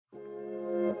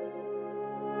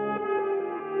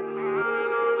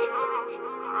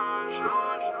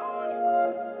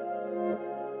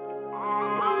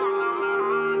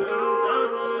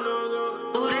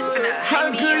How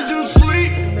could you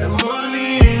sleep? That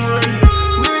money ain't right.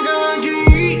 Nigga, I can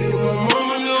eat. My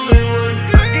mama know ain't right.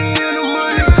 I can hear the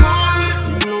money calling.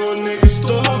 You know a nigga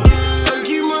stalking. I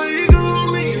keep my eagle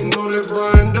on me. You know that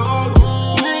Brian Dawkins.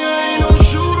 Nigga ain't no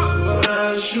shooter, but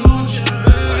I shoot you.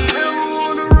 I never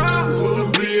wanna rap, wanna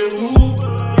be a hoop.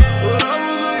 But I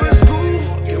was up in school,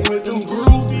 fucking with them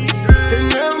groupies.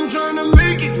 And now I'm trying to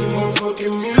make it through my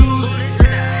fucking music.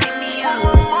 For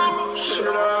my mama,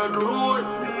 should I do it?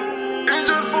 And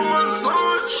just for my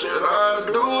son, should I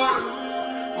do it?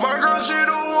 My girl, she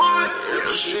the one, yeah,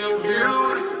 she a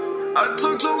beauty. I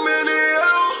took too many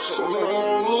L's, so I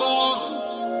don't lose.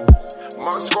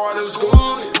 My squad is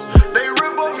goonies. They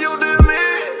rip off your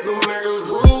demand, them niggas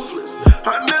ruthless.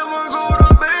 I never go to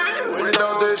bed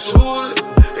without that tooling.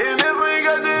 And if I ain't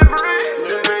got that bread,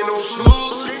 then ain't no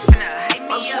shoes.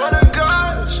 I swear to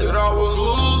God, shit, I was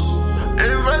losing.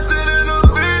 Invested in a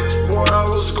bitch, boy, I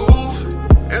was goofy.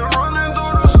 And running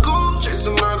through the school,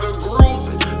 chasing another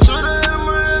groupie. Shoulda had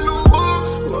my hand in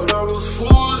books, but I was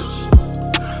foolish.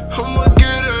 I'ma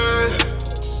get it.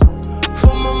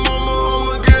 For my mama,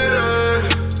 I'ma get it.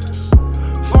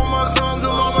 For my sons,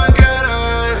 I'ma get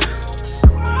it.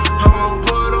 I'ma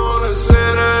put on a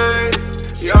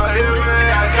city. Y'all hear me?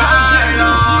 I got it. You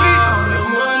sleep, the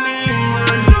money ain't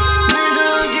right. Nigga,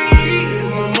 I can eat.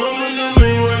 My mama know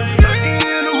ain't right. I can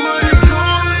hear the money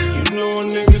calling. You know a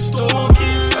nigga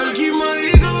stalking. I keep my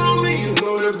eagle on me. You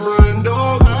know that Brian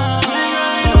Dawkins. Nigga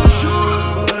ain't no shooter,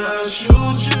 but I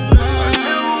shoot you. I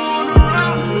never wanna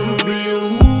rap, wanna be a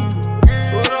hoop.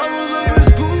 But I was up in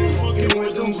school, fucking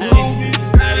with them groupies.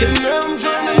 And now I'm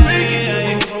trying to make it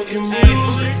through my fucking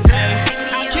music.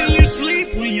 How can you sleep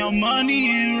when your money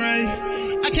ain't right?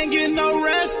 I can't get no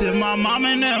rest if my mom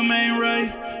and them ain't right.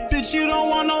 Bitch, you don't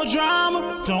want no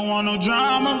drama, don't want no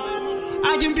drama.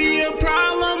 I can be a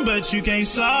problem, but you can't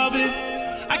solve it.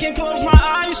 I can't close my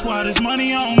eyes while there's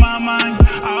money on my mind.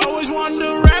 I always wanted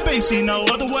to rap, ain't see no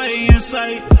other way in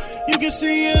sight. You can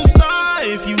see a star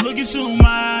if you look into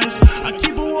my eyes. I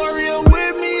keep a warrior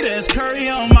with me, that's Curry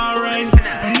on my right.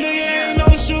 A nigga ain't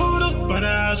no shooter, but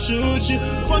I'll shoot you.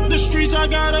 Fuck the streets, I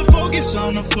gotta focus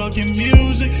on the fucking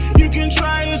music. You can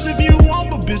try this if you want,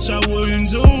 but bitch, I wouldn't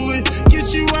do it.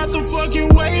 Get you out the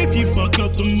fucking way if you fuck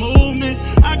up the movement.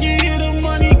 I can hear the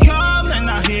money calling,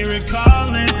 I hear it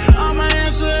calling. I'ma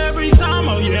answer every time,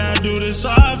 oh yeah, I do this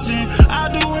often. I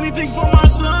do anything for my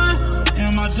son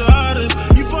and my daughters.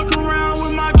 You fuck around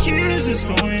with my kids, it's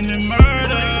going